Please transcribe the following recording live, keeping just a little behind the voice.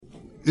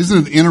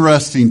Isn't it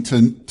interesting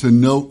to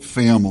note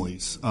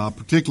families,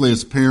 particularly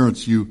as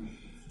parents,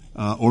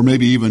 or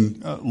maybe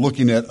even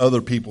looking at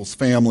other people's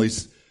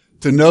families,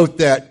 to note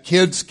that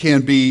kids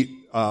can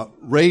be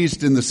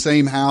raised in the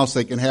same house,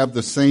 they can have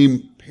the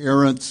same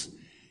parents,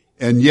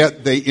 and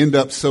yet they end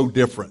up so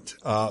different.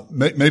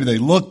 Maybe they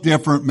look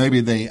different,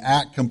 maybe they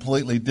act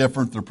completely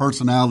different, their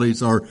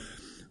personalities are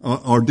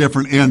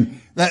different, and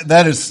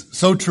that is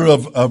so true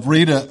of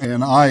Rita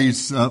and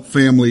I's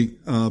family.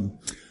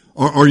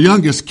 Our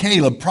youngest,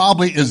 Caleb,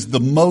 probably is the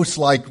most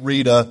like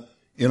Rita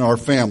in our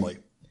family.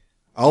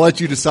 I'll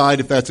let you decide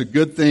if that's a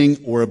good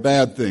thing or a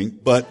bad thing,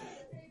 but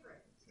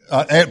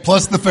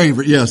plus the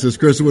favorite, yes, as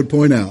Chris would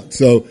point out.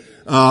 So,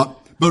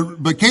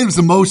 but Caleb's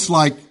the most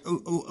like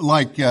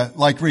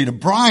Rita.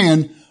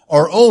 Brian,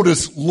 our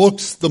oldest,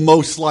 looks the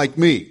most like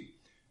me.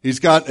 He's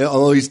got,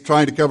 although he's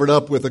trying to cover it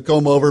up with a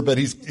comb over, but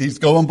he's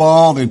going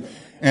bald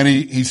and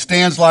he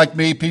stands like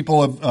me.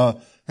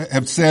 People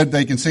have said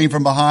they can see him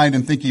from behind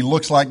and think he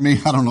looks like me.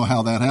 I don't know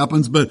how that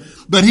happens, but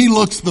he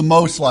looks the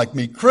most like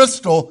me.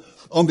 Crystal,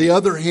 on the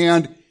other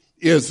hand,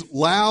 is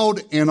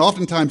loud and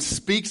oftentimes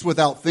speaks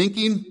without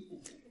thinking,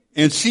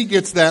 and she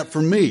gets that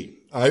from me,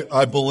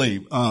 I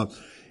believe.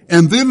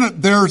 And then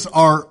there's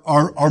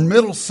our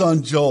middle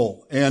son,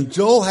 Joel, and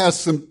Joel has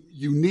some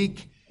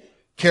unique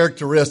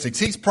characteristics.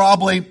 He's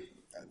probably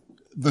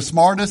the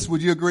smartest.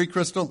 Would you agree,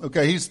 Crystal?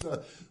 Okay, he's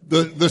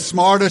the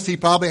smartest. He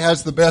probably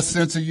has the best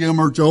sense of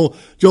humor. Joel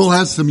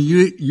has some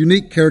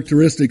unique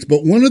characteristics,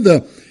 but one of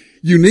the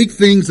unique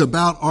things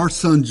about our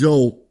son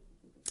Joel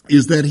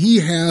is that he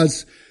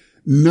has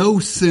no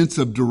sense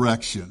of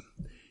direction.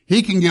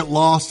 He can get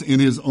lost in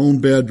his own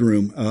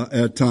bedroom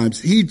at times.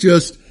 He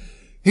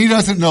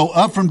doesn't know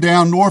up from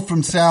down, north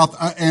from south,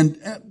 and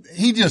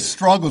he just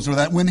struggles with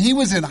that. When he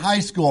was in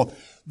high school,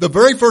 the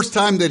very first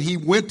time that he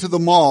went to the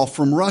mall,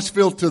 from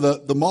Rushville to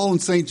the mall in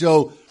St.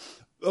 Joe,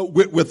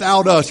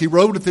 without us, he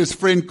rode with his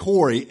friend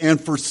Corey, and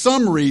for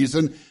some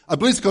reason, I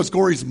believe it's because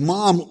Corey's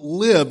mom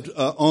lived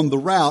on the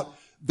route,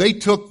 they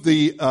took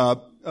the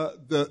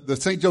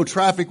St. Joe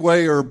Traffic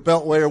Way or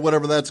Beltway or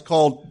whatever that's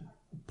called,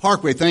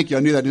 Parkway. Thank you.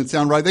 I knew that didn't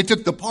sound right. They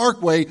took the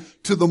Parkway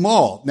to the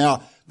mall.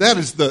 Now, that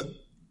is the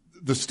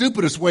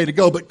stupidest way to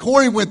go, but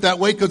Corey went that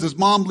way because his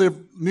mom lived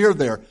near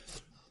there.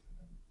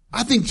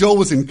 I think Joel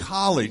was in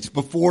college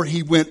before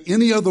he went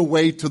any other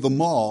way to the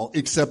mall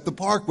except the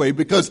Parkway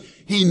because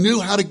he knew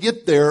how to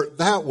get there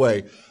that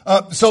way.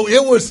 So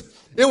it was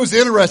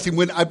interesting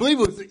when I believe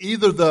it was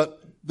either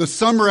the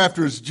summer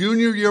after his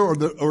junior year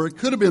or it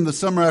could have been the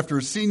summer after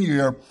his senior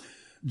year.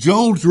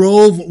 Joel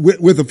drove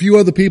with a few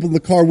other people in the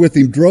car with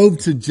him, drove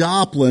to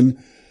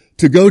Joplin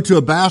to go to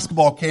a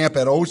basketball camp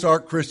at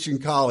Ozark Christian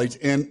College,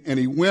 and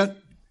he went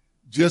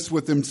just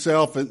with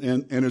himself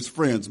and his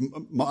friends.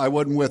 I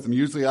wasn't with him.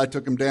 Usually I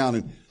took him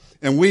down,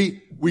 and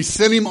we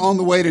sent him on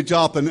the way to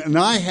Joplin, and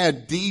I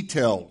had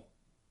detailed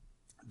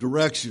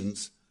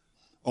directions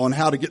on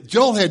how to get.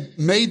 Joel had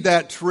made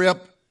that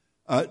trip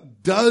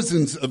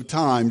dozens of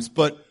times,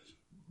 but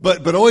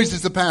always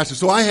as a pastor.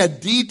 So I had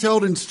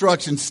detailed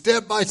instructions,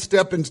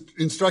 step-by-step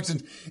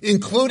instructions,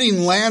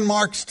 including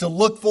landmarks to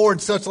look for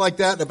and such like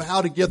that of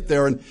how to get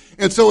there.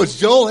 And so as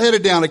Joel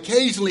headed down,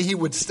 occasionally he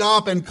would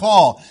stop and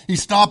call. He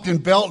stopped in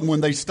Belton when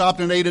they stopped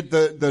and ate at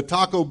the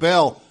Taco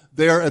Bell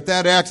there at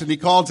that exit. He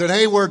called and said,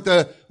 "Hey, we're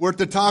at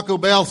the Taco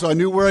Bell." So I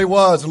knew where he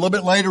was. A little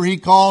bit later he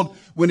called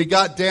when he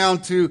got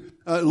down to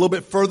a little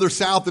bit further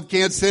south of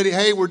Kansas City.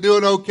 "Hey, we're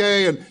doing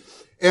okay."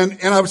 And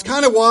I was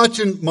kind of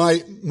watching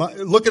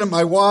looking at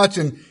my watch,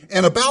 and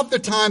about the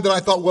time that I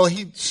thought, well,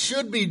 he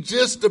should be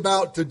just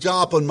about to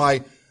Joplin,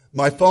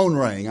 my phone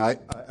rang. I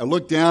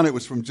looked down, it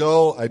was from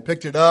Joel. I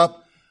picked it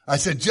up. I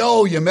said,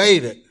 "Joel, you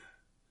made it."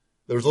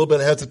 There was a little bit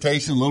of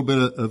hesitation, a little bit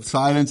of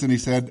silence, and he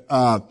said,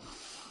 "Dad,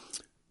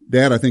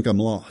 I think I'm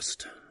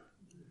lost."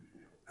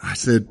 I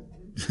said,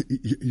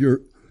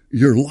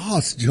 You're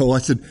lost, Joel." I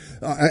said,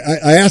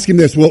 I asked him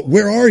this, "Well,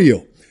 where are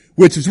you?"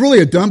 Which is really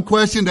a dumb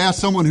question to ask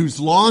someone who's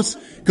lost,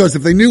 because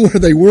if they knew where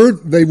they were,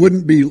 they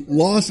wouldn't be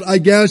lost, I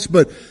guess.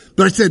 But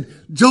I said,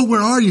 "Joe,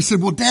 where are you?" He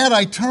said, "Well, Dad,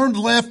 I turned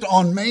left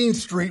on Main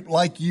Street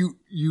like you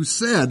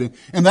said."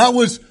 And that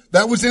was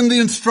in the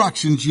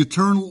instructions. You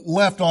turn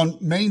left on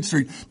Main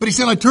Street. But he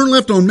said, "I turned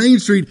left on Main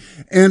Street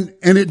and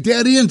it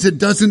dead ends. It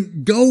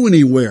doesn't go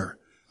anywhere."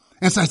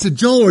 And so I said,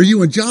 "Joel, are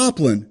you in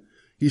Joplin?"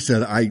 He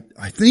said, I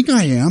think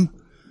I am."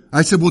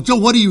 I said, "Well, Joe,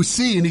 what do you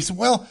see?" And he said,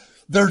 "Well,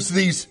 there's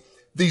these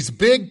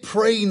big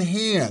praying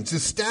hands,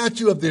 this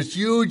statue of this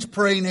huge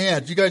praying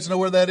hands." You guys know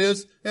where that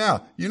is?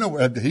 Yeah, you know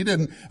where he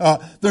didn't.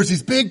 There's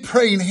these big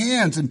praying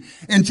hands.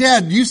 And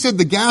Chad, you said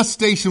the gas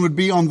station would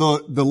be on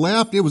the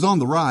left. It was on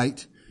the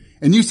right.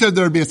 And you said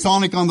there'd be a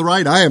Sonic on the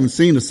right. I haven't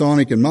seen a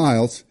Sonic in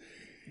miles.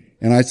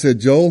 And I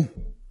said, "Joel,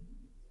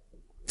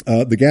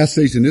 the gas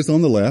station is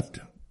on the left,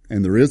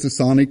 and there is a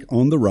Sonic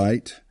on the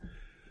right.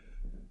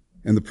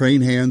 And the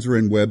praying hands are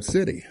in Webb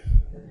City,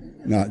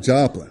 not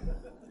Joplin."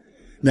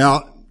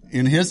 Now,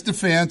 in his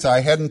defense,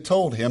 I hadn't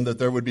told him that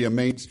there would be a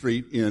Main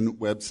Street in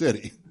Webb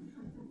City.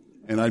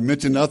 And I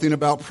mentioned nothing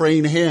about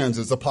praying hands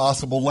as a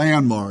possible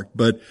landmark.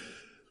 But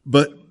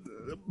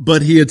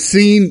but he had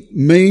seen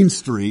Main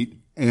Street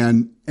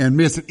and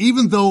missed it.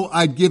 Even though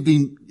had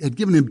given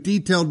him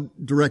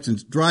detailed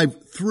directions,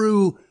 drive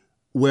through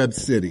Webb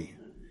City.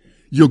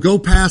 You'll go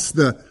past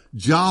the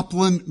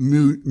Joplin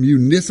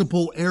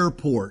Municipal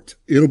Airport.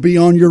 It'll be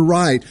on your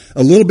right.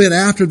 A little bit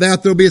after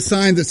that, there'll be a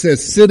sign that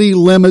says City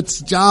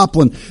Limits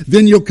Joplin.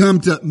 Then you'll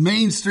come to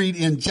Main Street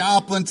in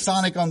Joplin,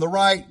 Sonic on the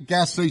right,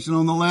 gas station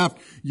on the left.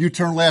 You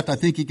turn left. I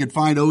think you could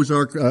find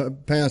Ozark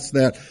past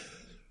that.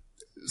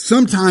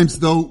 Sometimes,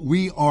 though,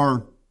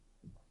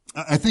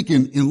 I think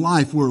in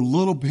life, we're a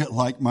little bit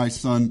like my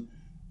son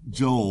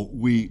Joel.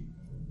 We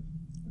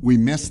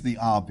miss the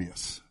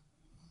obvious.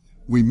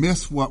 We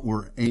miss what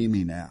we're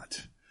aiming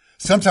at.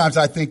 Sometimes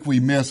I think we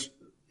miss,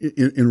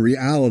 in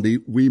reality,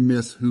 we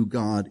miss who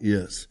God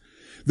is.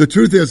 The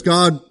truth is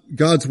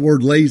God's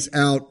word lays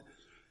out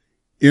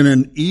in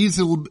an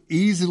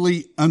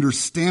easily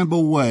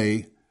understandable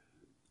way,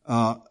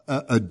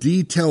 a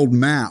detailed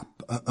map,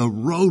 a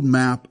road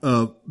map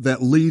that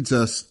leads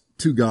us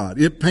to God.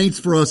 It paints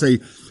for us a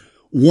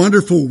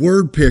wonderful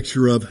word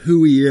picture of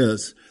who he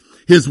is.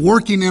 His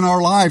working in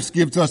our lives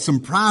gives us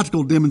some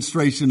practical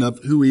demonstration of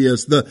who he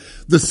is.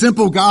 The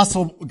simple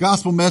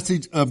gospel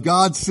message of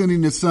God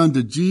sending his son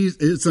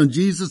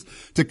Jesus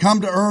to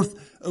come to earth,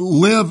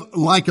 live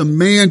like a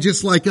man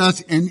just like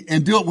us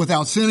and do it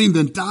without sinning,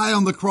 then die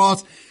on the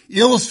cross,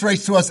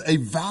 illustrates to us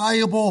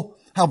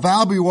how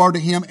valuable we are to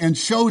him and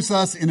shows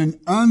us in an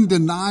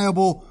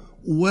undeniable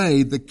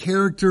way the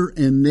character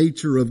and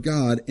nature of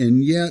God.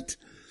 And yet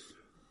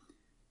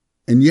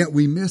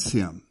we miss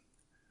him.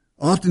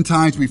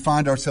 Oftentimes we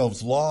find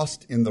ourselves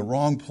lost in the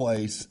wrong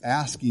place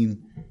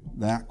asking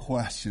that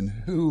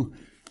question. Who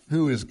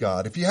is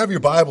God? If you have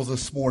your Bibles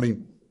this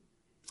morning,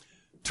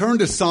 turn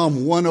to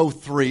Psalm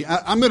 103.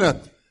 I'm going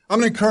to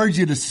encourage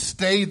you to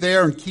stay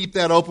there and keep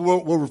that open.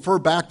 We'll refer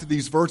back to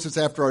these verses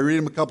after I read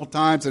them a couple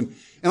times. And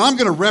I'm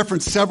going to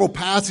reference several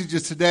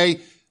passages today.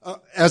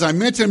 As I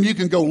mentioned, you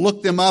can go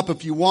look them up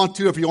if you want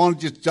to. If you want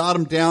to just jot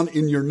them down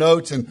in your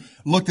notes and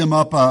look them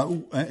up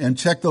and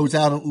check those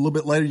out a little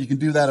bit later, you can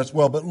do that as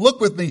well. But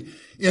look with me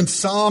in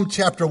Psalm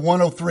chapter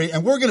 103,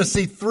 and we're going to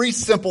see three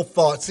simple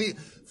thoughts,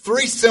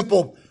 three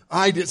simple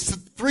ideas,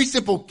 three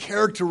simple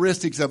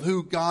characteristics of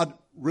who God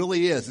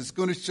really is. It's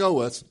going to show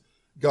us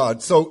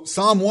God. So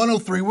Psalm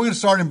 103, we're going to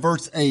start in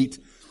verse 8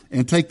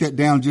 and take that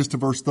down just to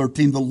verse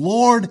 13. The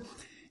Lord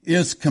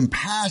is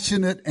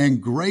compassionate and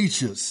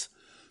gracious,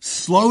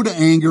 slow to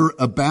anger,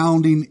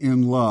 abounding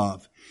in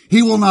love.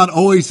 He will not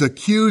always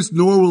accuse,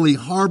 nor will he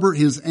harbor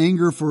his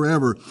anger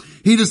forever.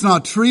 He does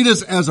not treat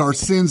us as our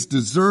sins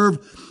deserve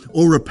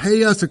or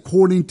repay us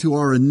according to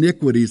our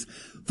iniquities.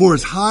 For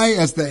as high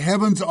as the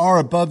heavens are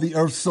above the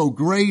earth, so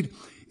great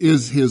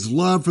is his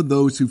love for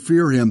those who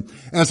fear him.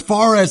 As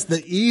far as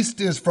the east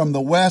is from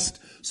the west,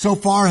 so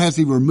far has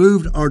he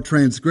removed our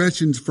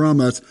transgressions from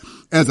us.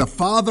 As a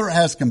father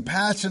has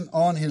compassion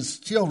on his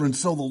children,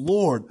 so the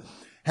Lord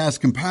has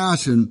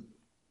compassion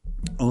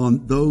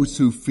on those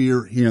who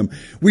fear him.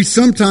 We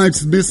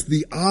sometimes miss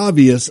the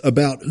obvious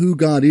about who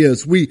God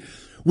is. We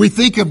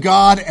think of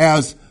God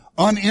as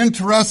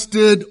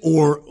uninterested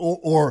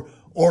or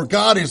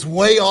God is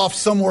way off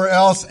somewhere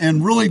else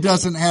and really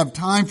doesn't have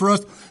time for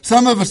us.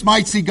 Some of us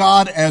might see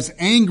God as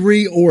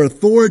angry or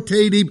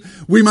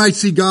authoritative. We might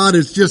see God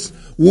as just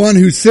one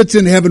who sits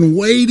in heaven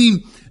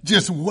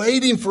just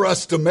waiting for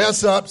us to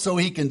mess up so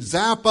he can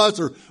zap us,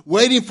 or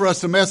waiting for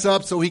us to mess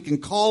up so he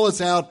can call us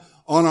out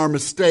on our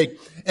mistake.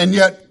 And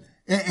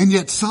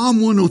yet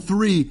Psalm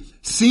 103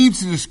 seems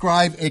to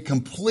describe a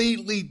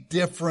completely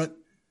different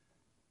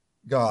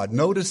God.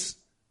 Notice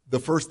the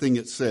first thing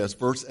it says,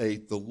 verse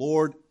 8, the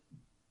Lord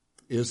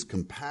is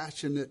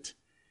compassionate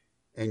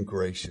and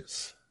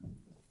gracious.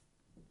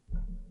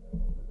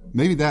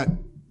 Maybe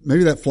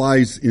that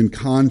flies in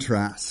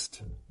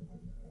contrast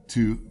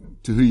to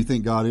who you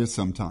think God is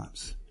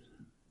sometimes.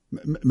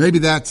 Maybe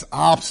that's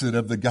opposite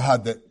of the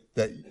God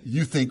that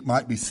you think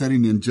might be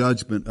sitting in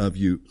judgment of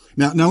you.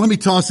 Now let me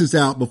toss this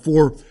out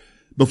before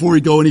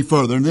we go any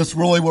further. And this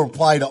really will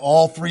apply to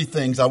all three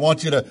things. I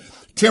want you to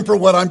temper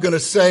what I'm going to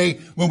say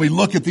when we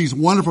look at these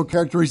wonderful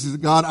characteristics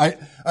of God.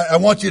 I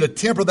want you to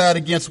temper that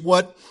against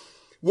what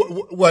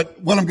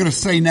I'm going to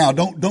say now.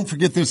 Don't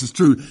forget this is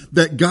true.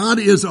 That God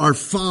is our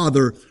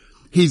Father.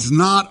 He's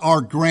not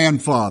our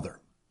grandfather.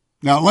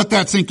 Now let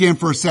that sink in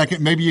for a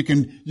second. Maybe you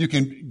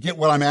can get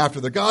what I'm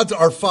after. God's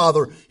our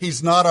Father.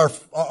 He's not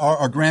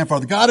our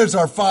grandfather. God is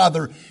our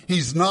Father.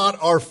 He's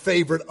not our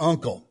favorite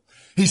uncle.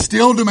 He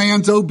still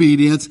demands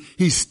obedience.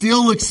 He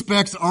still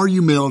expects our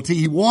humility.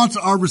 He wants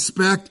our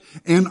respect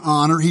and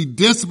honor. He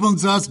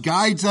disciplines us,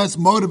 guides us,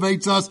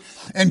 motivates us.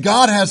 And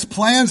God has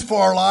plans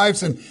for our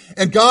lives.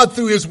 And God,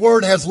 through his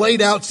word, has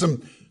laid out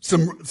some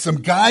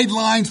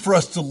guidelines for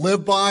us to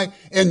live by.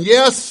 And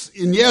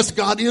yes,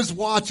 God is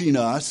watching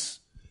us.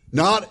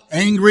 Not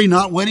angry,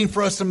 not waiting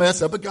for us to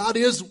mess up, but God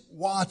is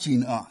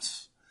watching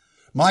us.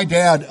 My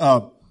dad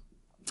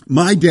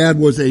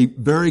was a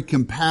very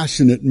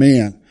compassionate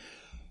man.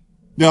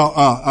 Now,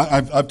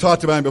 I've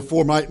talked about it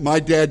before. My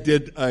dad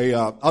did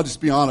I'll just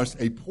be honest,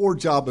 a poor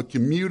job of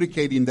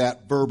communicating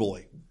that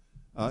verbally.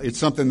 It's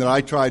something that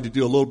I tried to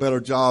do a little better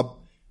job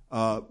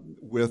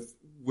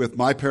with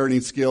my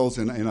parenting skills,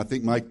 and I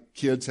think my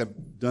kids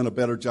have done a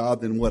better job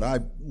than what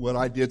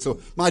I did. So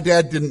my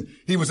dad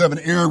he was of an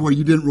era where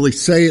you didn't really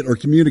say it or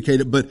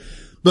communicate it, but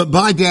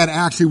my dad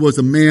actually was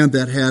a man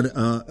that had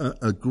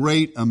a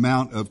great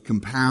amount of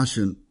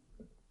compassion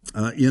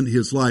in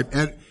his life.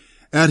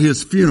 At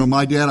his funeral,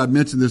 my dad, I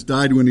mentioned this,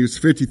 died when he was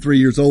 53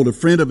 years old. A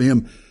friend of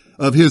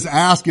his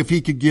asked if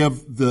he could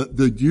give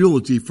the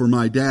eulogy for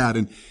my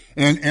dad.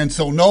 And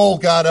so Noel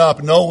got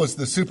up. Noel was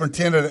the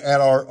superintendent at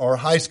our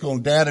high school,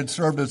 and Dad had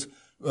served as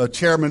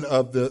chairman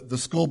of the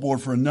school board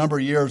for a number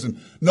of years.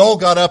 And Noel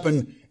got up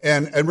and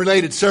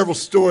related several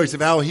stories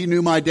of how he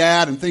knew my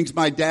dad and things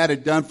my dad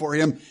had done for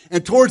him.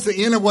 And towards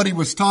the end of what he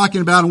was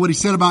talking about and what he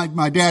said about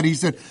my dad, he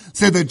said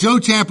that Joe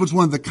Champ was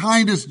one of the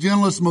kindest,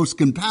 gentlest, most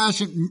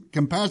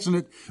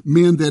compassionate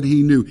men that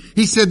he knew.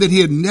 He said that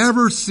he had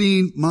never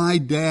seen my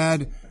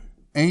dad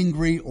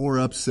angry or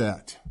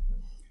upset.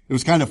 It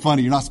was kind of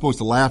funny. You're not supposed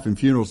to laugh in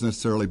funerals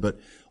necessarily, but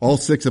all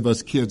 6 of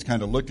us kids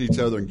kind of looked at each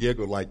other and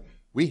giggled like,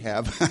 we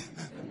have.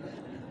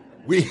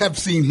 We have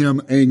seen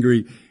him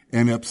angry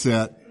and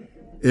upset.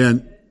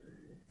 And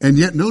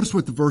yet notice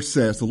what the verse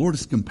says. The Lord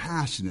is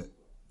compassionate.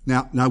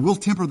 Now we'll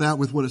temper that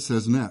with what it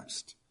says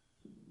next.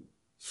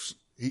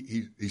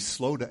 He's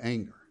slow to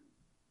anger.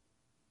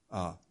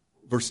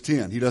 Verse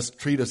 10, he doesn't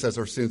treat us as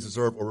our sins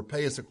deserve or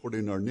repay us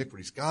according to our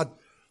iniquities. God,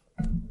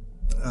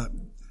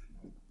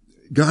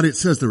 it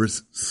says there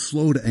is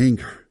slow to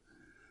anger.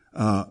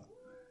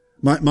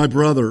 My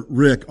brother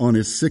Rick, on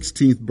his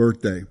 16th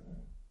birthday,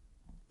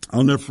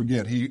 I'll never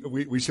forget.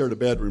 We shared a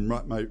bedroom.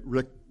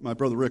 My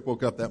brother Rick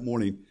woke up that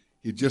morning.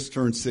 He just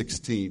turned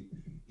 16.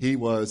 He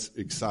was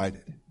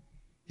excited.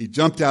 He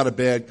jumped out of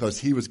bed because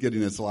he was getting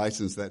his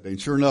license that day.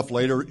 And sure enough,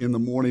 later in the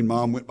morning,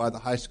 Mom went by the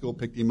high school,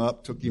 picked him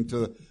up, took him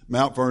to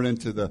Mount Vernon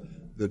to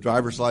the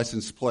driver's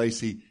license place.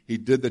 He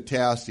did the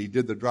test. He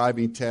did the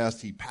driving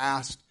test. He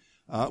passed.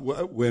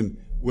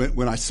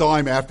 When I saw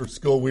him after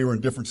school, we were in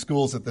different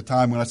schools at the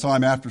time. When I saw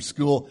him after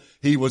school,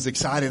 he was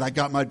excited. I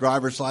got my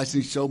driver's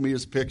license. He showed me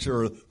his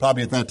picture, or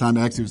probably at that time,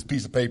 actually, it was a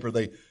piece of paper.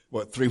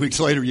 3 weeks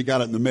later, you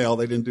got it in the mail.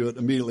 They didn't do it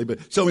immediately,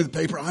 but showed me the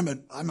paper. I'm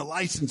a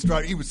licensed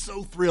driver. He was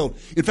so thrilled.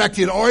 In fact,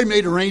 he had already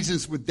made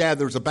arrangements with Dad.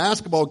 There was a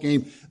basketball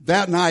game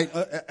that night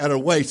at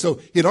away. So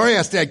he had already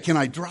asked Dad, can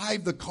I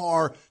drive the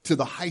car to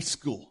the high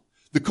school?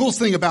 The coolest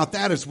thing about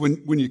that is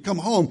when you come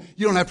home,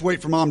 you don't have to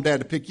wait for Mom and Dad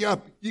to pick you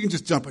up. You can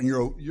just jump in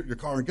your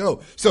car and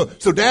go. So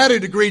Dad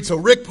had agreed. So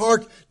Rick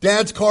parked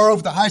Dad's car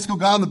over the high school,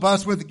 got on the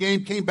bus, went to the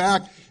game, came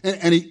back,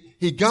 and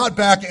he got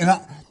back, and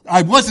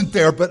I wasn't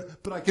there, but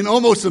I can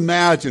almost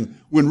imagine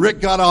when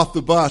Rick got off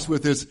the bus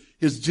with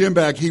his gym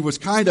bag, he was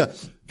kind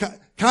of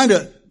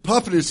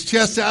puffing his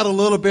chest out a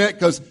little bit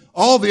because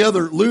all the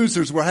other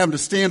losers were having to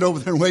stand over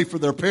there and wait for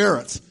their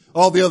parents.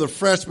 All the other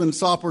freshmen and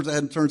sophomores that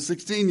hadn't turned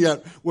 16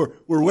 yet were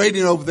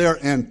waiting over there,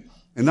 and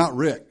not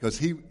Rick, because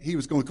he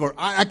was going to court.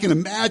 I can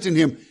imagine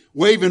him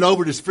waving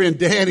over to his friend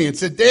Danny and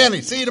said, Danny,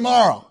 see you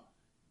tomorrow.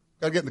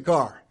 Got to get in the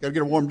car. Got to get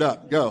her warmed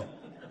up. Go.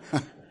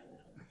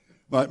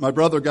 My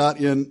brother got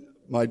in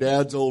my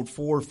dad's old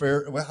Ford I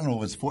don't know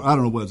what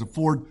it was, a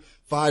Ford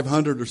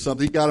 500 or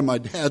something. He got in my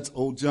dad's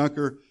old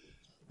junker,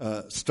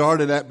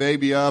 started that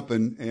baby up,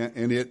 and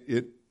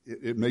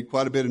it made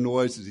quite a bit of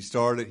noise as he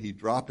started. He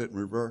dropped it in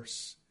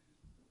reverse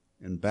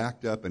and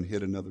backed up and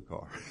hit another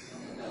car.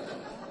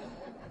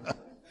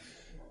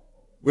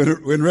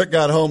 When Rick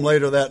got home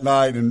later that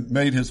night and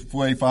made his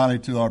way finally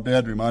to our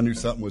bedroom, I knew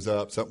something was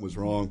up, something was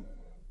wrong.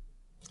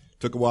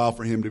 Took a while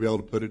for him to be able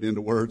to put it into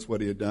words,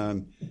 what he had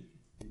done.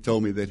 He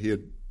told me that he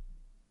had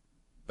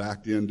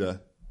backed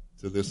into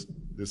this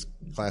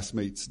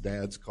classmate's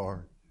dad's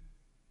car.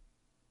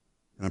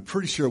 And I'm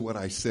pretty sure what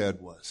I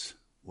said was,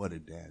 what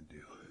did Dad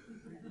do?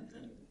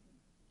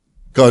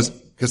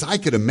 Because I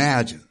could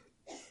imagine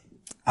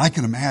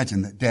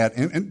that Dad,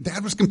 and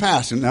Dad was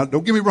compassionate. Now,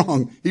 don't get me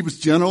wrong. He was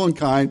gentle and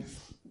kind,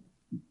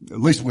 at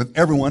least with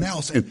everyone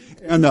else.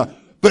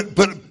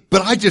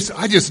 But I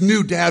just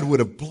knew Dad would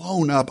have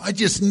blown up. I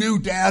just knew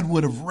Dad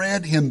would have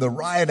read him the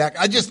riot act.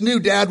 I just knew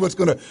Dad was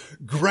going to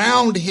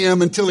ground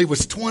him until he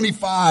was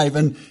 25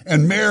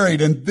 and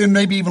married, and then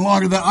maybe even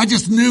longer than that. I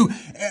just knew,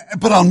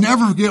 but I'll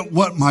never forget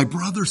what my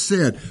brother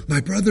said.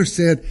 My brother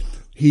said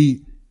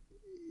he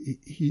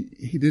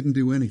didn't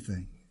do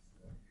anything.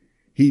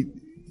 He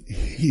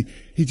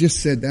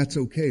just said, that's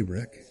okay,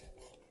 Rick.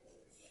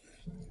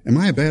 Am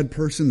I a bad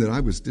person that I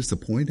was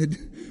disappointed?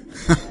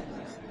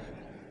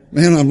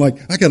 Man, I'm like,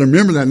 I got to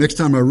remember that next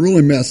time I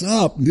really mess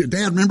up.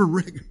 Dad, remember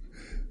Rick?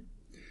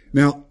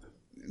 Now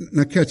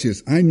catch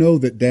this. I know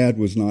that Dad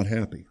was not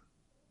happy.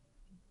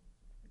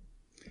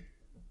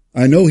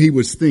 I know he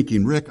was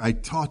thinking, Rick, I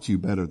taught you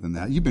better than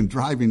that. You've been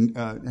driving,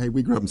 hey,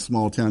 we grew up in a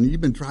small town.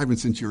 You've been driving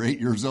since you're 8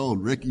 years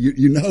old, Rick.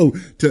 You know,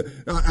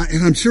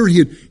 and I'm sure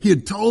he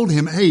had told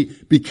him, hey,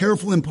 be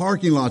careful in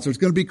parking lots. There's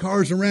going to be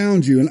cars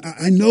around you. And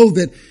I know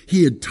that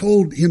he had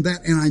told him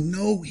that, and I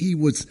know he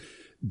was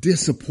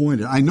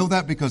disappointed. I know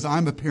that because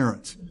I'm a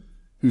parent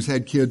who's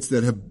had kids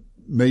that have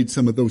made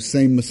some of those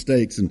same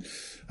mistakes. And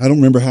I don't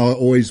remember how I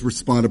always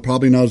responded,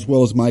 probably not as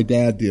well as my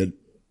dad did.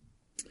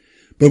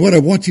 But what I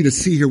want you to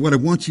see here, what I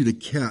want you to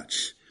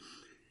catch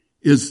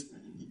is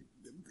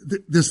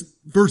this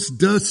verse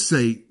does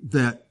say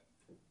that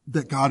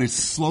God is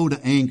slow to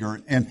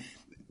anger. And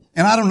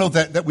I don't know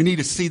that we need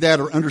to see that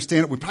or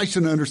understand it. We probably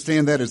shouldn't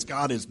understand that as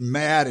God is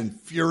mad and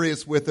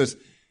furious with us.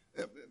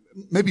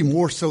 Maybe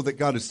more so that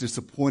God is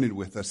disappointed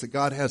with us, that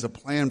God has a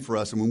plan for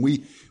us. And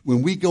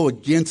when we go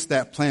against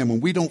that plan,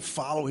 when we don't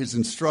follow his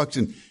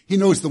instruction, he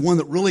knows the one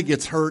that really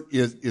gets hurt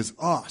is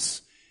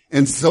us.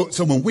 And so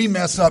when we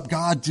mess up,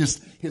 God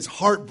his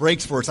heart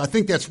breaks for us. I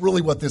think that's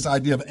really what this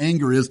idea of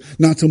anger is,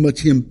 not so much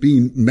him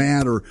being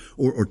mad or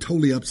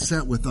totally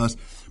upset with us.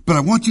 But I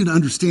want you to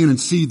understand and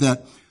see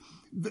that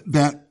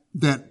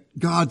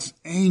God's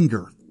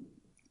anger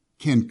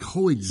can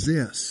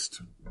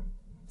coexist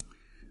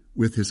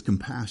with his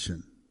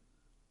compassion.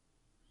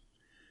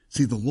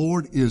 See, the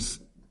Lord is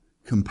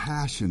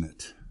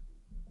compassionate.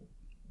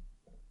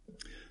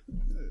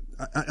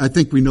 I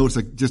think we notice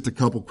just a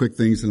couple quick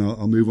things, and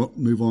I'll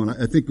move on.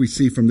 I think we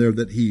see from there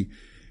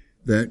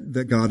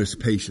that God is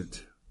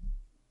patient,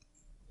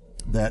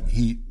 that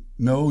he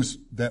knows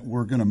that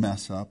we're going to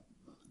mess up.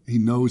 He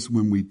knows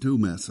when we do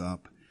mess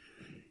up,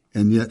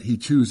 and yet he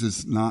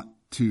chooses not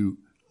to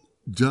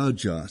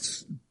judge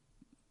us,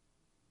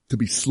 to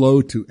be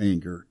slow to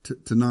anger,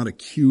 to not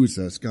accuse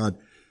us. God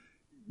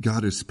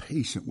is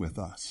patient with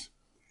us.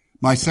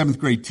 My 7th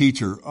grade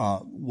teacher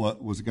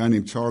was a guy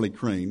named Charlie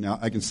Crane. Now,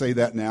 I can say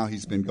that now.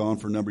 He's been gone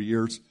for a number of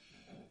years.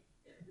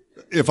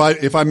 If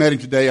I met him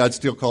today, I'd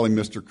still call him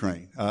Mr.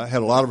 Crane. I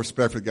had a lot of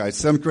respect for the guy.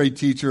 7th grade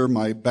teacher,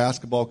 my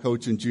basketball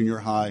coach in junior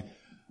high.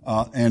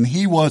 And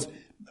he was,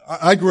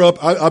 I grew up,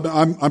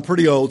 I'm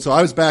pretty old, so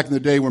I was back in the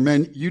day where,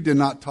 man, you did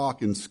not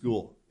talk in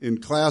school. In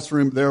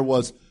classroom, there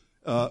was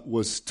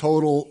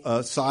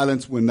total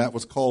silence when that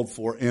was called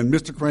for. And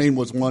Mr. Crane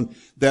was one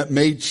that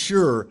made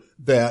sure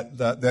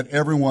that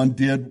everyone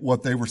did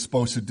what they were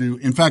supposed to do.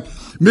 In fact,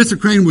 Mr.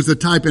 Crane was the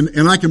type,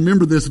 and I can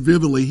remember this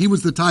vividly, he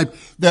was the type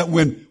that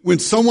when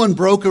someone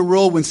broke a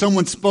rule, when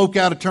someone spoke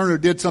out of turn or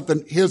did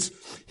something,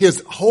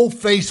 his whole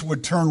face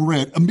would turn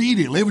red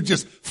immediately. It would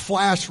just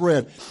flash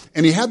red.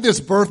 And he had this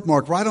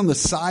birthmark right on the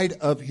side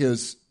of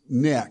his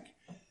neck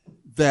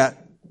that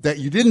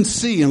you didn't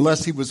see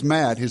unless he was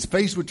mad. His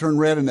face would turn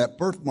red and that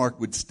birthmark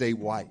would stay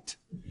white.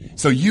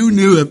 So you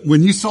knew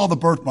when you saw the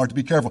birthmark to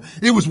be careful.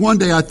 It was one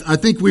day, I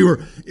think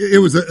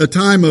it was a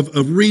time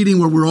of reading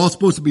where we were all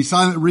supposed to be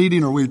silent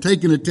reading, or we were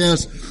taking a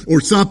test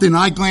or something.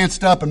 I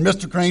glanced up and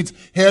Mr. Crane's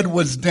head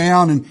was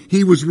down and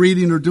he was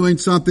reading or doing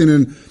something,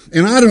 and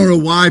I don't know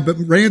why, but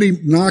Randy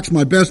Knox,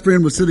 my best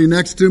friend, was sitting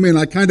next to me, and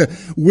I kind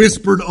of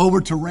whispered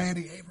over to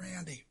Randy, "Hey,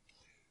 Randy."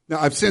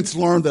 Now, I've since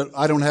learned that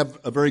I don't have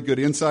a very good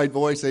inside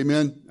voice.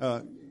 Amen.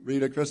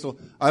 Rita, Crystal,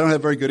 I don't have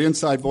a very good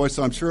inside voice,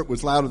 so I'm sure it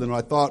was louder than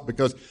I thought,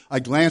 because I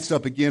glanced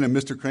up again and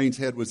Mr. Crane's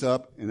head was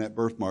up and that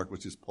birthmark was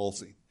just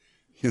pulsing.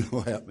 You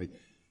know, at me.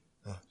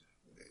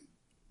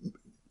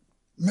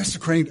 Mr.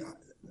 Crane,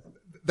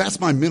 that's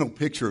my mental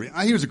picture.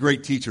 He was a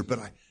great teacher, but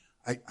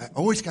I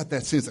always got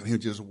that sense of him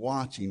just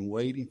watching,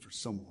 waiting for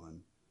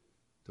someone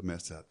to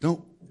mess up.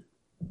 Don't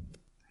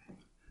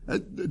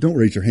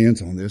raise your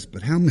hands on this,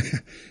 but how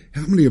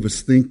many of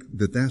us think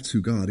that that's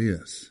who God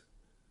is?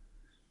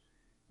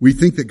 We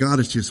think that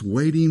God is just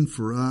waiting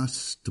for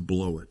us to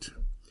blow it.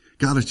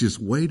 God is just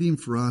waiting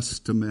for us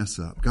to mess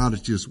up. God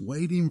is just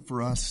waiting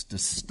for us to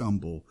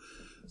stumble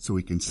so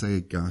he can say,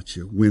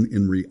 "Gotcha," when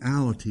in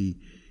reality,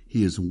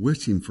 he is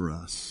wishing for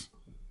us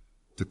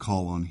to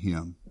call on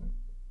him.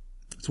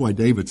 That's why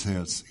David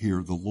says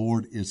here, the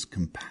Lord is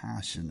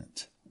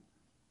compassionate.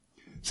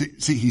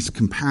 See, he's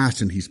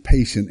compassionate, he's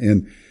patient,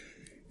 and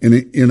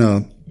in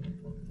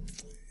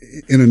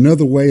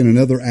another way, in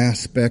another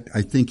aspect,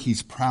 I think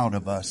he's proud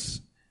of us.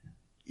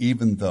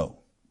 Even though.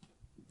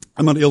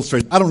 I'm going to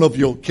illustrate. I don't know if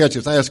you'll catch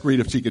this. I asked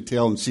Rita if she could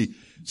tell, and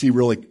she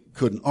really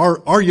couldn't.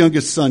 Our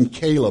youngest son,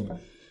 Caleb,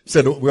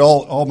 said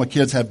all my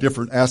kids have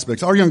different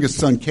aspects. Our youngest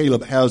son,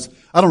 Caleb, has,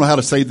 I don't know how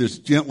to say this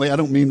gently. I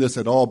don't mean this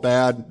at all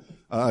bad.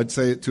 I'd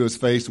say it to his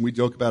face, and we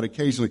joke about it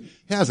occasionally.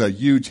 He has a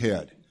huge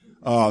head.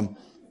 And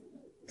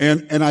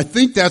I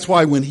think that's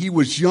why when he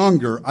was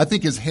younger, I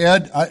think his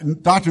head,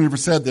 doctor never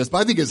said this, but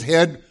I think his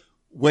head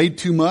weighed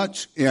too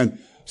much. And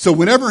so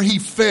whenever he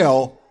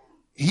fell,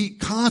 he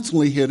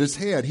constantly hit his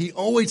head. He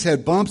always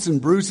had bumps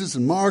and bruises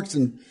and marks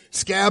and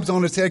scabs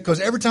on his head, because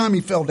every time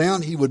he fell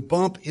down, he would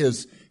bump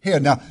his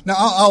head. Now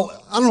I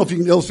don't know if you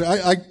can illustrate.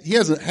 He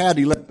has a hat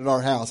he left at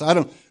our house. I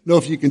don't know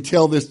if you can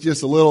tell this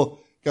just a little.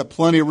 Got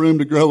plenty of room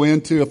to grow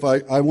into if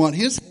I want.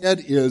 His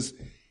head is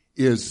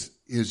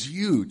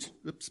huge.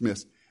 Oops,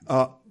 missed.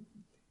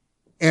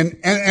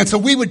 And so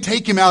we would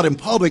take him out in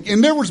public.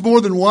 And there was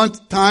more than one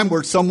time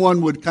where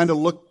someone would kind of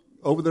look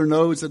over their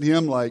nose at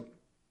him like,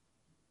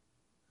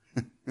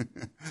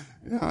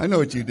 yeah, I know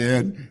what you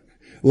did.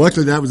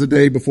 Luckily, that was a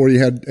day before you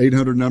had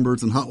 800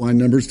 numbers and hotline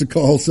numbers to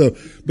call. So,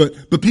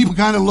 but people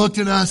kind of looked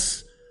at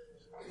us.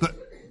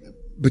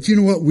 But you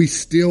know what? We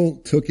still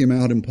took him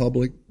out in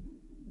public.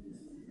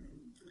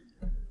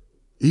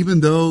 Even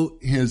though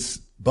his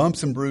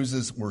bumps and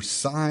bruises were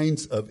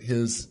signs of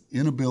his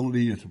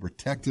inability to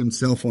protect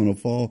himself on a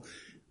fall,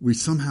 we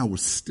somehow were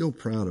still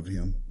proud of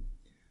him.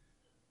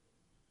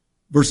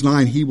 Verse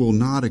 9, he will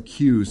not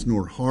accuse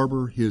nor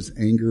harbor his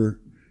anger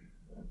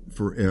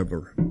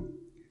forever.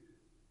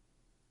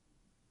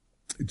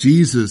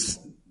 Jesus,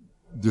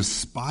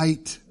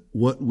 despite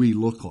what we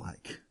look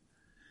like,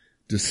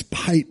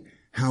 despite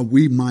how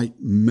we might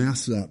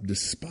mess up,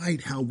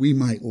 despite how we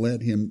might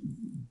let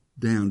him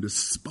down,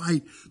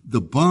 despite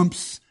the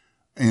bumps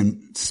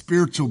and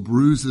spiritual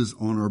bruises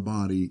on our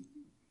body,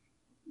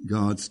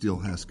 God still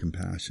has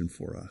compassion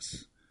for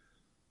us.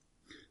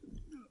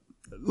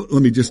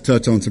 Let me just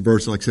touch on some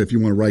verses. Like I said, if you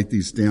want to write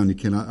these down, you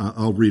can.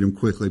 I'll read them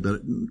quickly,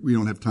 but we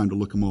don't have time to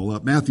look them all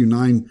up. Matthew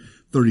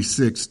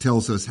 9:36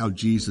 tells us how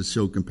Jesus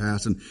showed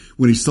compassion.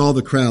 When he saw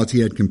the crowds, he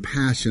had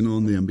compassion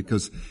on them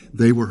because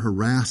they were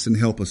harassed and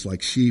helpless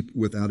like sheep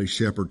without a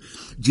shepherd.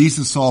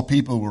 Jesus saw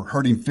people who were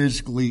hurting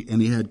physically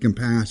and he had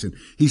compassion.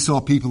 He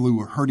saw people who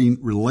were hurting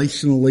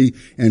relationally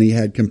and he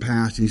had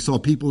compassion. He saw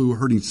people who were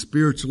hurting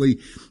spiritually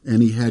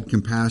and he had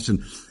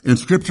compassion. And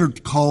Scripture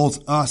calls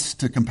us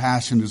to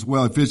compassion as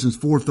well. Ephesians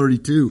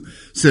 4:32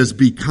 says,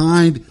 be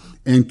kind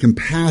and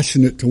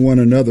compassionate to one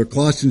another.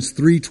 Colossians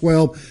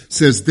 3:12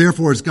 says,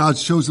 therefore, as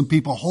God's chosen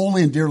people,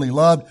 holy and dearly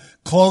loved,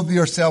 clothe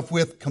yourself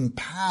with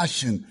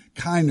compassion,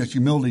 kindness,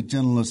 humility,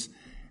 gentleness,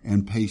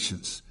 and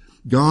patience.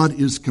 God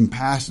is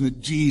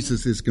compassionate.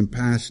 Jesus is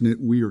compassionate.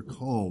 We are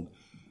called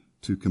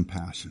to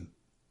compassion.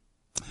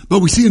 But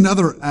we see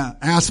another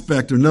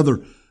aspect or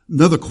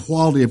another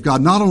quality of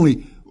God. Not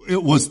only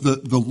it was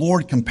the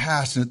Lord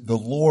compassionate, the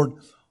Lord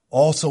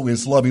also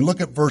is loving.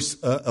 Look at verse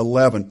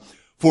 11.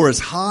 For as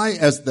high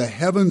as the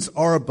heavens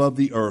are above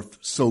the earth,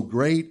 so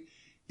great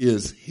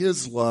is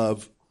his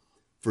love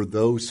for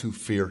those who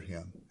fear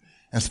him.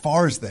 As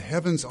far as the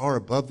heavens are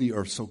above the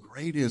earth, so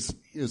great is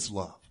his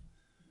love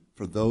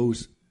for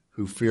those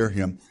who fear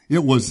him.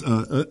 It was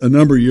a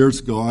number of years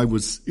ago, I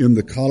was in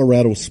the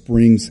Colorado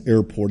Springs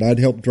airport. I'd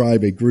helped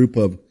drive a group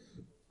of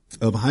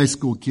high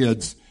school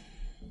kids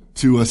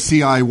to a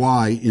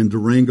CIY in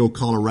Durango,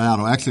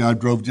 Colorado. Actually, I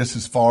drove just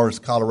as far as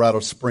Colorado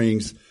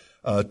Springs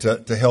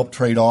to help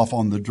trade off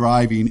on the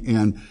driving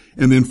and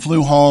then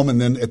flew home.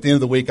 And then at the end of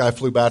the week, I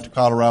flew back to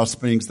Colorado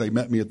Springs. They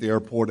met me at the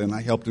airport and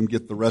I helped them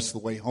get the rest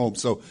of the way home.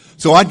 So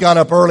I got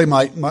up early.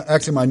 My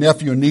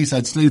nephew and niece,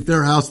 I'd stayed at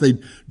their house. They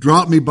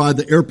dropped me by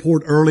the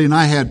airport early and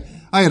I had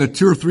a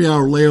 2 or 3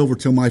 hour layover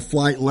till my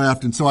flight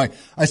left. And so I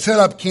set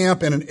up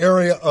camp in an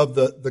area of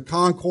the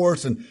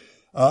concourse and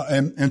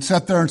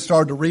sat there and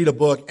started to read a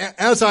book.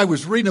 As I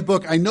was reading a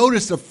book, I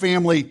noticed a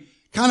family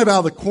kind of out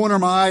of the corner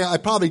of my eye. I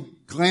probably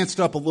glanced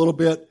up a little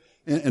bit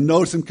and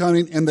noticed them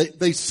coming, and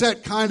they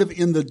sat kind of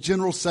in the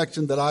general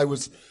section that I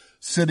was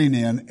sitting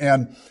in.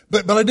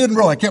 But I didn't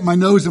really. I kept my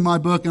nose in my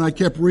book and I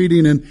kept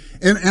reading and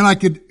I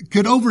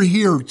could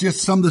overhear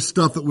just some of the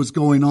stuff that was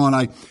going on.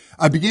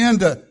 I began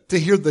to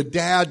hear the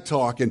dad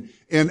talk and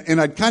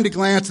I'd kind of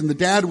glance and the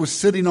dad was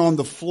sitting on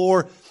the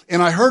floor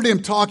and I heard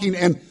him talking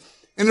and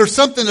there's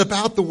something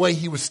about the way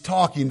he was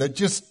talking that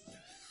just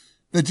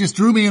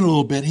drew me in a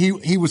little bit.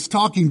 He was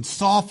talking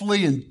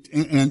softly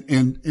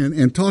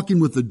and talking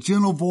with a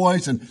gentle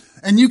voice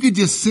and you could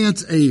just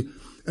sense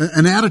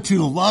an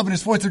attitude of love in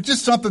his voice. There's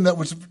just something that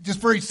was just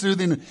very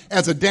soothing.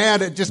 As a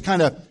dad, it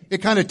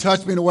kind of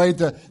touched me in a way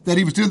that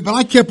he was doing. But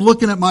I kept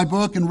looking at my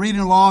book and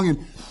reading along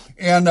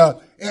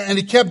and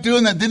he kept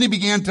doing that. Then he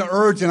began to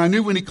urge, and I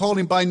knew when he called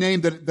him by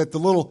name that the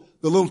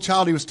little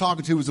child he was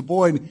talking to was a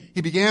boy, and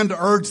he began to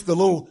urge the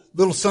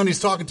little son he's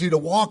talking to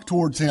walk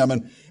towards him.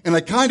 And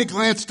I kind of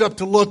glanced up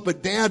to look,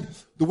 but Dad,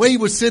 the way he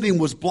was sitting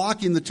was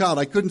blocking the child.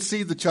 I couldn't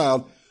see the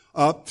child.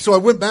 So I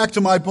went back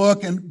to my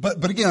book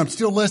but again, I'm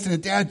still listening.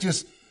 And Dad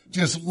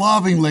just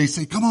lovingly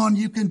said, come on,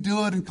 you can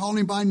do it, and called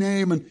him by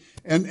name.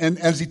 And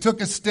as he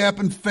took a step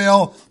and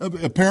fell,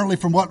 apparently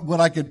from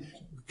what I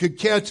could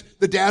catch,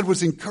 the dad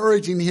was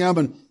encouraging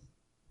him.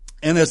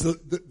 And as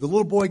the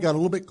little boy got a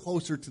little bit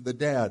closer to the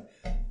dad,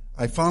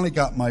 I finally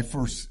got my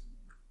first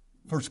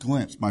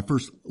glimpse, my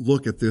first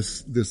look at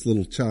this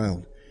little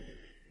child.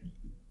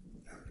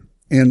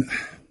 And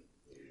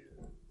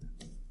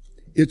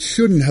it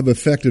shouldn't have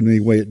affected me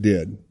the way it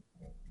did.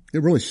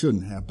 It really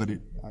shouldn't have, but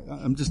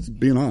I'm just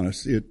being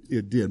honest,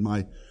 it did.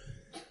 My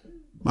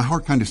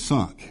heart kind of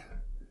sunk.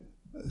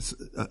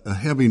 A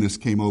heaviness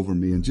came over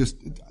me and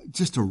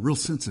just a real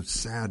sense of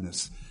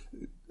sadness.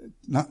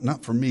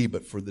 Not for me,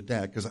 but for the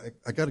dad, because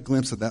I got a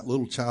glimpse of that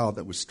little child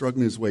that was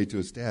struggling his way to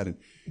his dad, and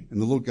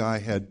the little guy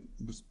it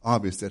was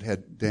obvious that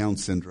had Down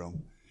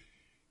syndrome.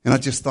 And I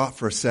just thought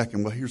for a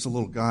second, well, here's a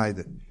little guy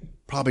that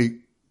probably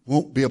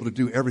won't be able to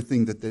do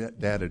everything that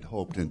Dad had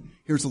hoped. And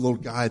here's a little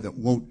guy that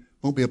won't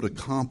be able to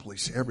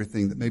accomplish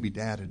everything that maybe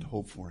Dad had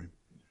hoped for him.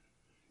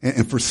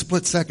 And for a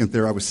split second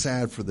there, I was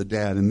sad for the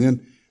dad.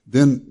 And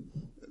then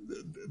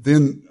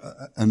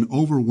an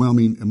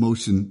overwhelming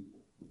emotion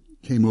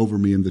came over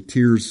me, and the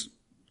tears,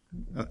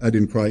 I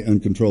didn't cry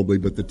uncontrollably,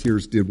 but the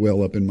tears did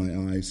well up in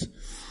my eyes.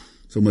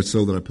 So much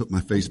so that I put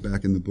my face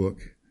back in the book.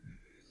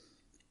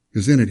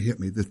 Because then it hit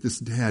me that this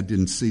dad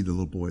didn't see the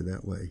little boy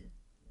that way.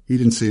 He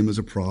didn't see him as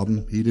a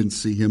problem. He didn't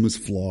see him as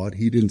flawed.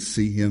 He didn't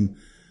see him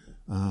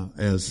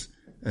as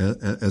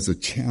a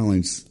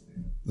challenge.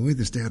 The way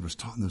this dad was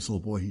taught this little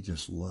boy, he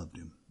just loved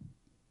him.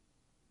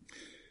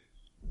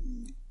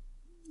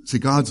 See,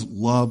 God's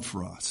love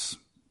for us.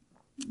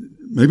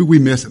 Maybe we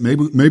miss it.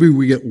 Maybe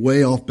we get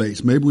way off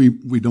base. Maybe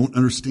we don't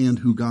understand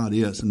who God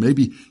is. And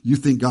maybe you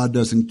think God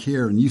doesn't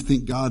care, and you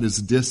think God is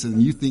distant,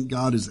 and you think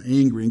God is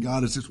angry, and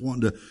God is just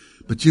wanting to.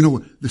 But you know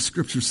what? The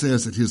scripture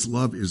says that his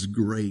love is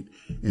great,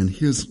 and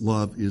his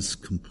love is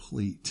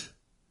complete.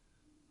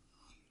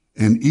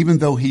 And even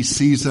though he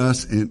sees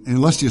us, and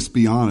let's just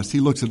be honest, he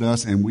looks at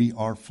us and we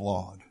are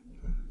flawed.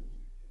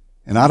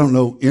 And I don't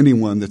know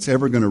anyone that's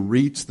ever going to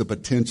reach the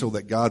potential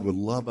that God would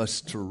love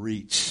us to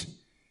reach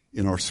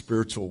in our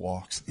spiritual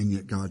walks, and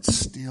yet God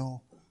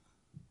still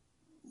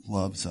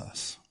loves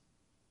us.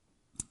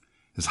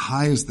 As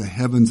high as the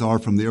heavens are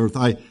from the earth,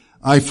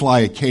 I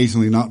fly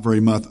occasionally, not very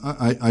much.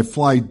 I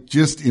fly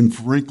just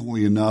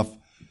infrequently enough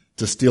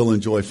to still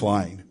enjoy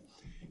flying.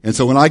 And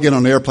so when I get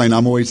on an airplane,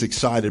 I'm always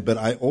excited, but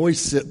I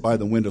always sit by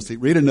the window seat.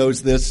 Rita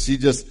knows this.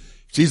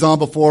 She's on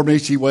before me.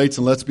 She waits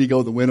and lets me go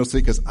to the window seat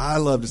because I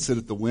love to sit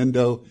at the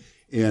window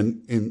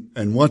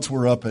and once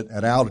we're up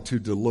at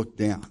altitude to look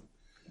down.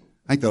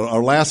 I think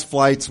our last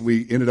flights,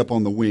 we ended up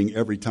on the wing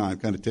every time.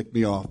 Kind of ticked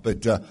me off.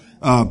 But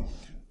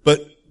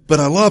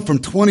I love from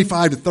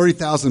 25 to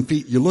 30,000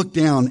 feet, you look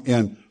down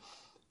and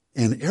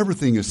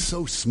everything is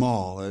so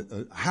small.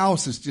 A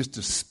house is just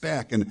a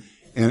speck, and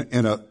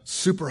a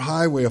super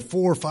highway, a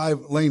 4 or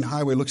 5 lane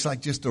highway looks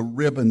like just a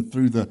ribbon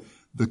through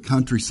the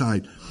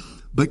countryside.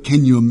 But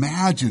can you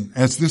imagine,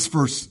 as this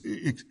verse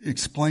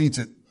explains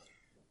it,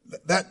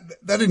 that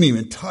didn't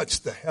even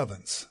touch the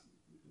heavens.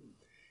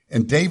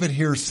 And David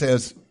here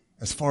says,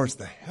 as far as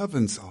the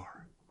heavens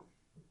are,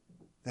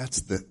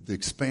 that's the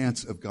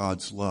expanse of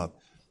God's love.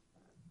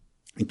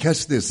 And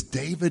catch this,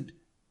 David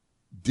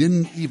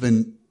didn't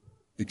even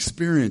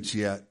experience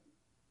yet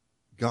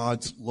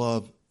God's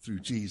love through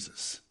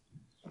Jesus.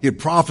 He had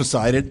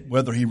prophesied it,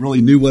 whether he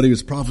really knew what he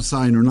was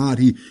prophesying or not.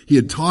 He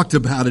had talked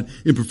about it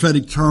in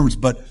prophetic terms,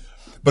 but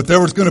there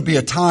was going to be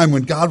a time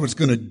when God was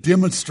going to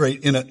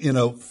demonstrate in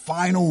a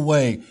final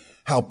way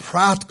how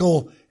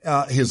practical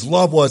his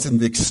love was and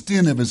the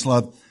extent of his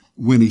love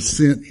when he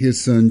sent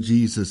his son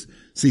Jesus.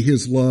 See,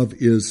 his love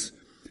is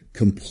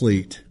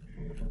complete.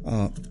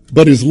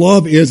 But his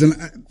love is, and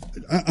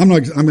I'm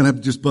going to have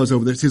to just buzz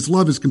over this. His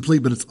love is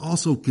complete, but it's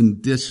also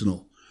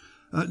conditional.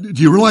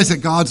 Do you realize that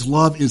God's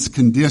love is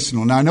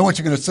conditional? Now, I know what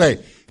you're going to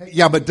say.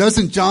 Yeah, but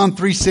doesn't John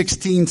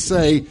 3:16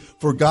 say,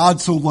 for God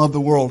so loved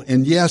the world?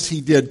 And yes,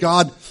 he did.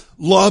 God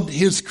loved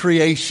his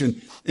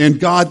creation, and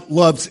God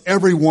loves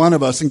every one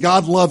of us, and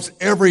God loves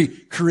every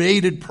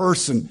created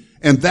person,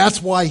 and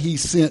that's why he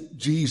sent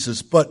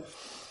Jesus. But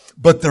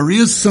there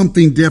is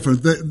something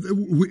different.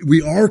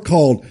 We are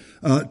called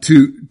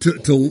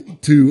to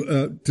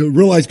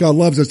realize God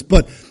loves us.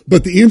 But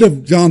the end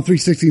of John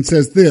 3:16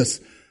 says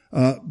this.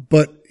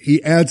 But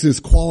he adds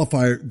this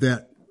qualifier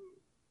that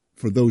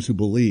for those who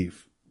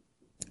believe,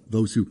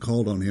 those who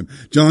called on him.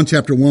 John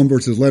chapter 1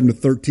 verses 11 to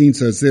 13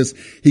 says this.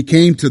 He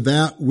came to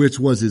that which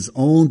was his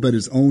own, but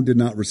his own did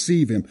not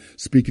receive him.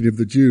 Speaking of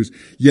the Jews.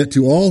 Yet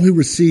to all who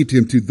received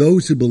him, to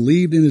those who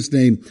believed in his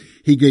name,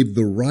 he gave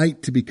the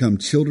right to become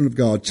children of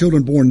God.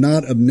 Children born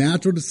not of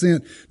natural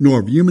descent, nor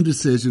of human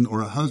decision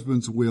or a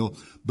husband's will,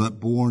 but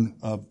born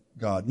of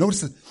God.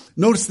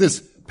 Notice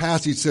this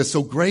passage says,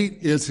 so great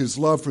is his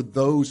love for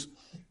those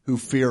who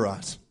fear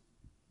us.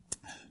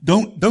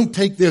 Don't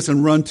take this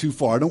and run too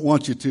far. I don't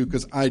want you to,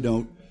 because I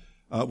don't,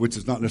 which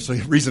is not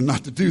necessarily a reason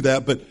not to do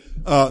that, but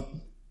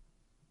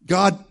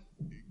God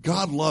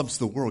loves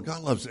the world.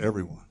 God loves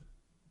everyone.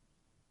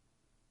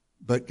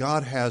 But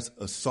God has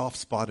a soft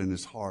spot in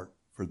his heart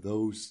for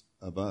those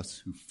of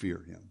us who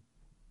fear him.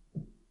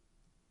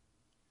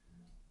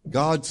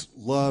 God's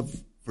love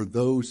for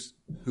those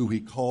who he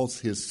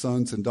calls his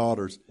sons and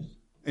daughters.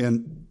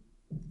 And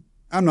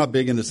I'm not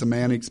big into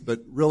semantics,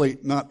 but really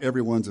not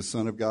everyone's a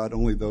son of God.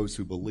 Only those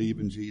who believe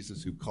in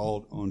Jesus, who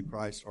called on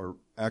Christ, are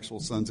actual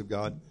sons of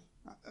God.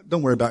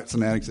 Don't worry about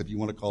semantics if you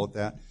want to call it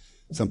that,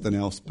 something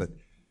else. But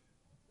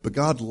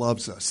God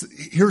loves us.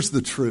 Here's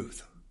the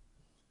truth.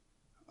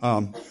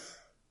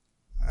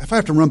 If I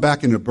have to run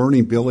back into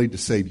Burning Billy to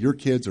save your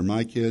kids or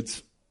my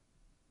kids,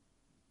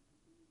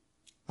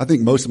 I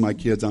think most of my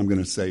kids I'm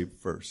going to save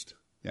first.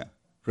 Yeah.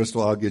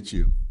 Crystal, I'll get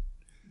you.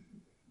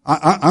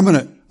 I'm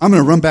going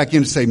to run back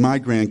in to save my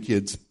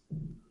grandkids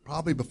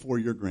probably before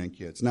your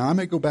grandkids. Now, I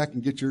may go back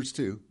and get yours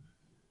too.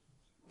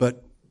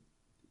 But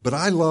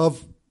I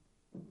love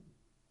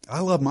I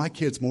love my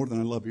kids more than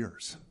I love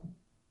yours.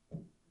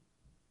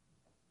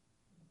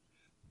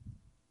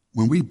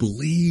 When we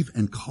believe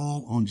and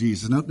call on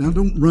Jesus. Now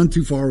don't run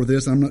too far with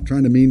this. I'm not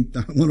trying to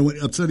I want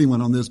to upset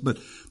anyone on this, but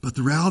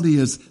the reality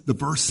is the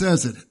verse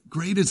says it.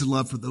 Great is the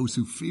love for those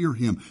who fear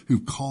him, who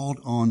called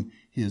on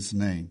his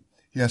name.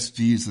 Yes,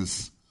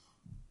 Jesus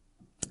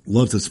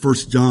loves us.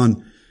 1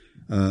 John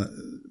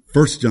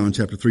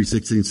chapter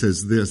 3:16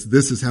 says this.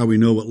 This is how we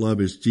know what love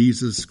is.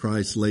 Jesus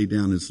Christ laid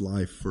down his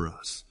life for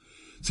us.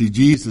 See,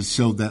 Jesus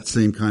showed that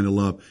same kind of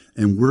love,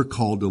 and we're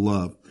called to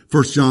love.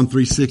 1 John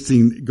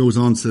 3:16 goes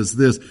on and says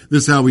this.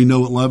 This is how we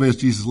know what love is.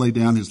 Jesus laid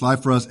down his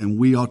life for us, and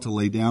we ought to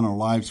lay down our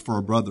lives for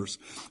our brothers.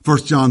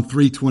 1 John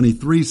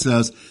 3:23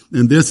 says,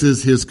 and this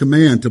is his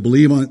command, to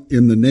believe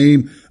in the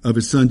name of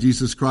his son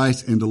Jesus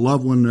Christ and to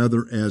love one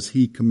another as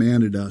he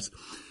commanded us.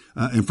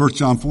 In 1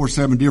 John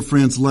 4:7, dear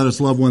friends, let us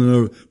love one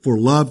another, for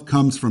love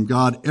comes from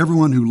God.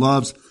 Everyone who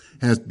loves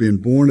has been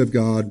born of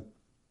God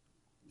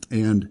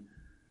and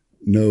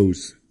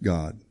knows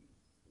God.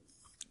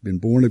 Been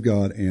born of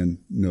God and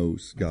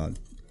knows God.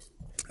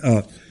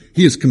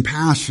 He is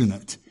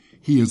compassionate.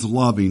 He is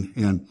loving,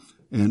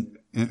 and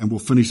we'll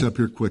finish up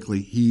here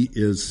quickly. He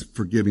is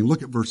forgiving.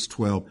 Look at verse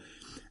 12.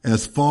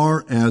 As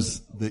far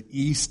as the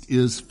east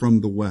is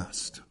from the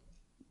west.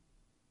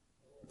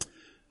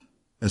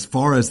 As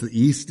far as the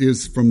east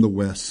is from the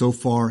west, so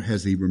far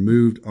has he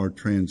removed our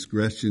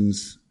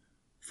transgressions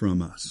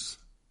from us.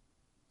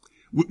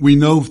 We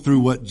know through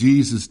what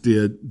Jesus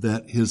did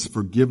that his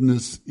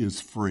forgiveness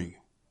is free.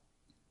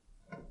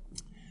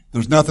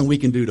 There's nothing we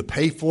can do to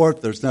pay for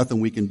it. There's nothing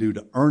we can do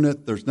to earn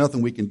it. There's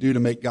nothing we can do to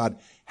make God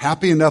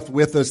happy enough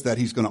with us that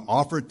he's going to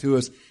offer it to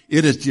us.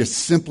 It is just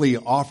simply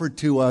offered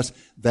to us.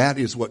 That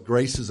is what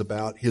grace is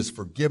about. His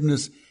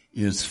forgiveness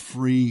is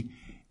free,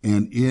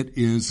 and it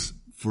is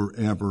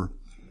forever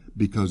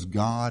because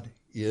God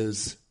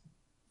is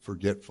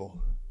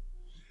forgetful.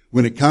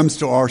 When it comes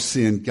to our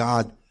sin,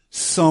 God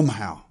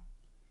somehow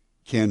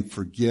can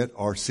forget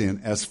our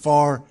sin. As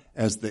far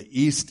as the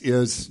east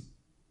is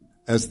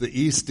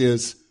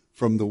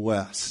from the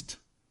west,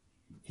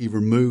 he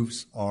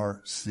removes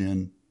our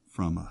sin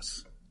from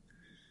us.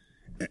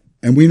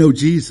 And we know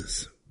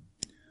Jesus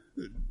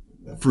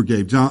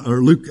forgave.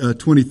 Luke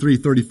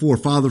 23:34,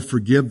 Father,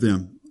 forgive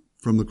them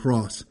from the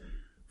cross,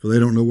 for they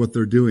don't know what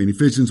they're doing.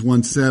 Ephesians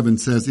 1:7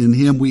 says, in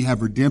him we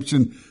have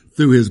redemption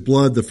through his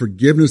blood, the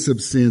forgiveness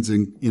of sins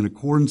in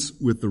accordance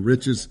with the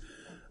riches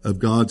of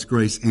God's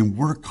grace. And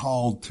we're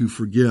called to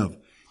forgive.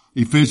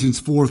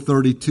 Ephesians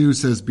 4:32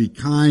 says, be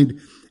kind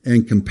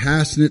and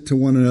compassionate to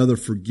one another,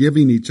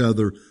 forgiving each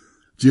other,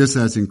 just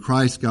as in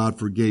Christ God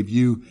forgave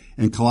you.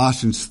 And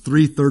Colossians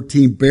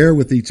 3:13, bear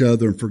with each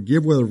other and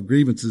forgive whatever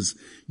grievances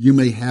you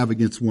may have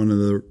against one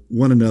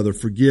another.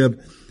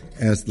 Forgive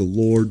as the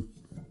Lord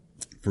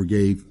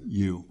forgave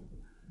you.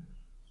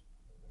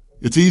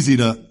 It's easy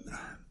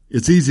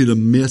to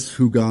miss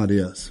who God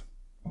is,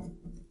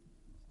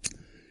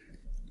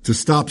 to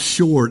stop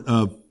short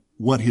of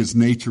what his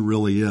nature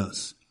really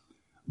is.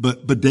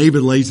 But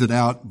David lays it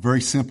out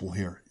very simple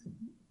here.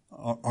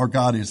 Our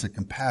God is a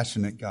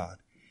compassionate God.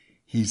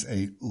 He's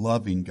a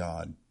loving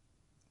God.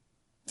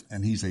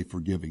 And he's a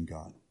forgiving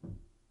God.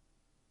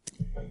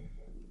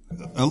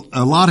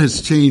 A lot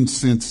has changed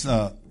since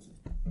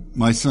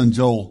my son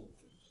Joel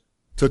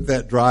took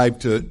that drive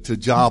to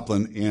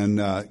Joplin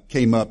and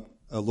came up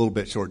a little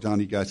bit short. John,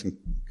 you guys can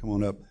come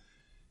on up.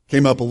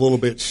 Came up a little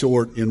bit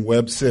short in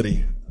Webb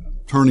City,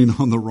 turning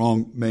on the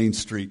wrong main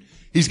street.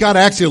 He's got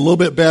actually a little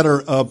bit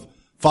better of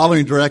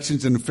following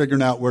directions and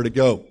figuring out where to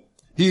go.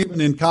 He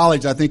even in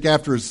college, I think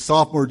after his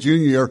sophomore,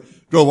 junior year,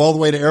 drove all the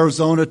way to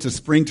Arizona to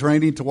spring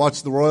training to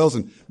watch the Royals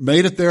and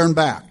made it there and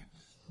back.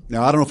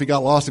 Now, I don't know if he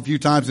got lost a few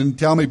times and didn't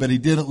tell me, but he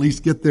did at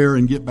least get there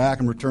and get back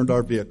and returned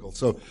our vehicle.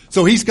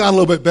 So he's got a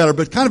little bit better,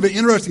 but kind of an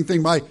interesting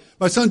thing. My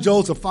son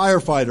Joel's a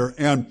firefighter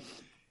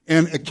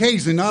and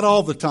occasionally, not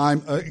all the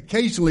time,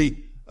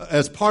 occasionally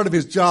as part of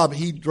his job,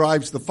 he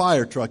drives the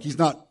fire truck. He's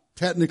not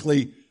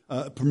technically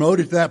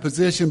promoted to that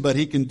position, but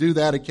he can do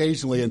that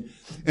occasionally.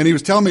 And he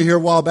was telling me here a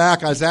while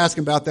back, I was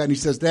asking about that, and he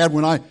says, Dad,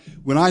 when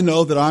I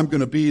know that I'm going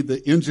to be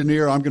the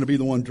engineer, I'm going to be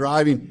the one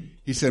driving,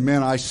 he said,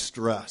 man, I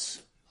stress.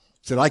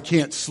 He said, I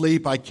can't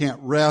sleep, I can't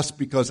rest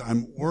because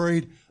I'm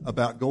worried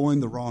about going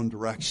the wrong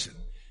direction.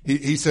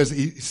 He says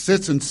he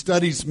sits and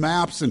studies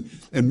maps and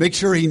makes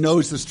sure he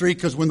knows the street,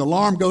 because when the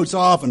alarm goes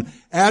off and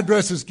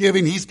address is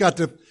given, he's got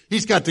to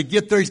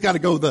get there. He's got to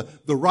go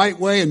the right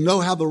way and know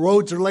how the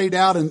roads are laid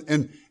out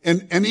and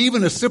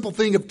even a simple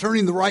thing of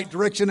turning the right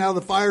direction out of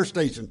the fire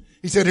station.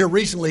 He said here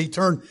recently he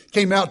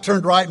came out,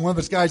 turned right, and one of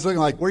his guys looking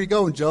like, where are you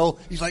going, Joel?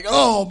 He's like,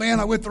 oh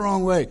man, I went the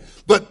wrong way.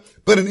 But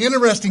an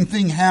interesting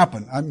thing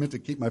happened. I meant to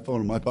keep my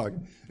phone in my pocket.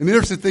 An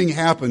interesting thing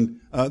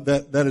happened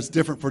that is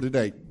different for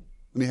today.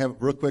 Let me have it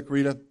real quick,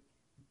 Rita.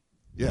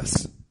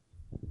 Yes.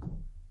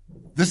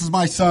 This is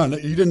my son.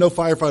 You didn't know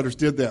firefighters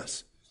did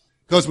this.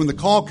 Because when the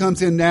call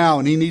comes in now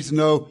and he needs to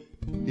know,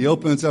 he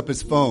opens up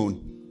his phone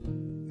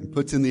and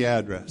puts in the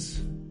address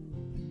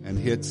and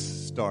hits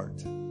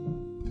start.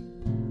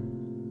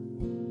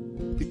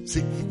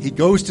 See, he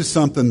goes to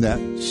something that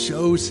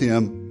shows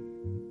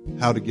him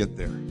how to get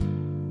there.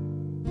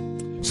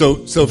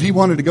 So if he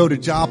wanted to go to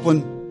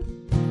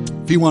Joplin,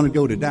 if he wanted to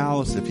go to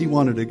Dallas, if he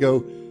wanted to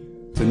go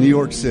to New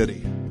York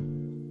City.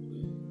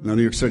 Now,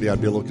 New York City I'd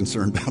be a little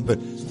concerned about,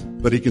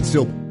 but he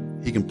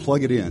can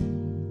plug it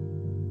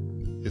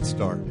in. Hit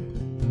start.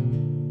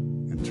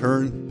 And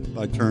turn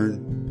by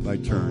turn by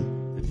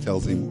turn, it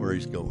tells him where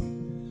he's going.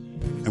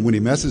 And when he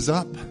messes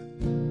up,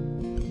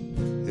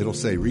 it'll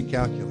say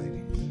recalculating.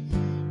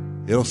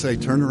 It'll say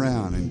turn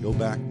around and go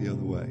back the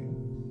other way.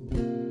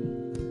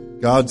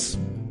 God's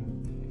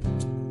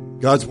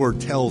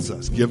word tells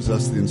us, gives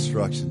us the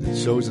instruction.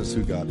 It shows us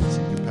who God is. He's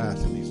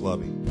compassionate. He's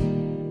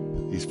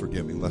loving. He's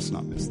forgiving. Let's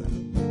not miss that.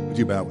 Would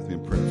you bow with me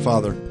in prayer?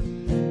 Father,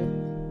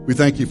 we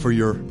thank you for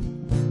your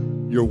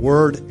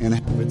word and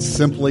how it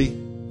simply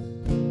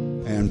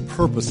and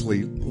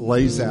purposely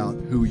lays out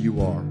who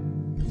you are.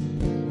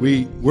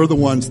 We're the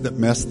ones that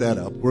mess that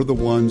up. We're the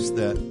ones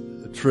that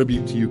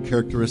attribute to you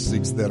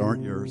characteristics that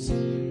aren't yours.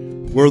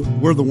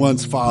 We're the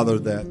ones, Father,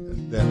 that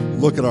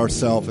look at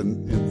ourselves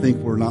and think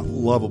we're not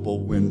lovable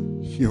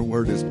when your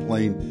word is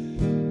plain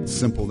and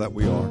simple that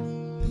we are.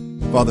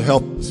 Father,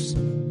 help us.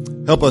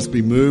 Help us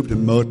be moved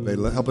and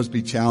motivated. Help us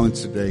be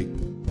challenged today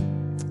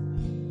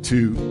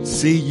to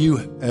see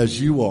you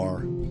as you are,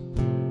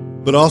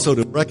 but also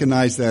to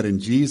recognize that in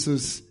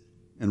Jesus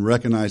and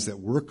recognize that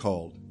we're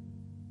called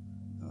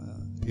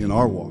in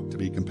our walk to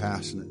be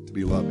compassionate, to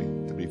be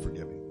loving, to be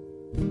forgiving.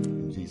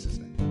 In Jesus'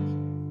 name.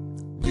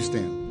 Would you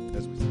stand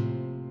as we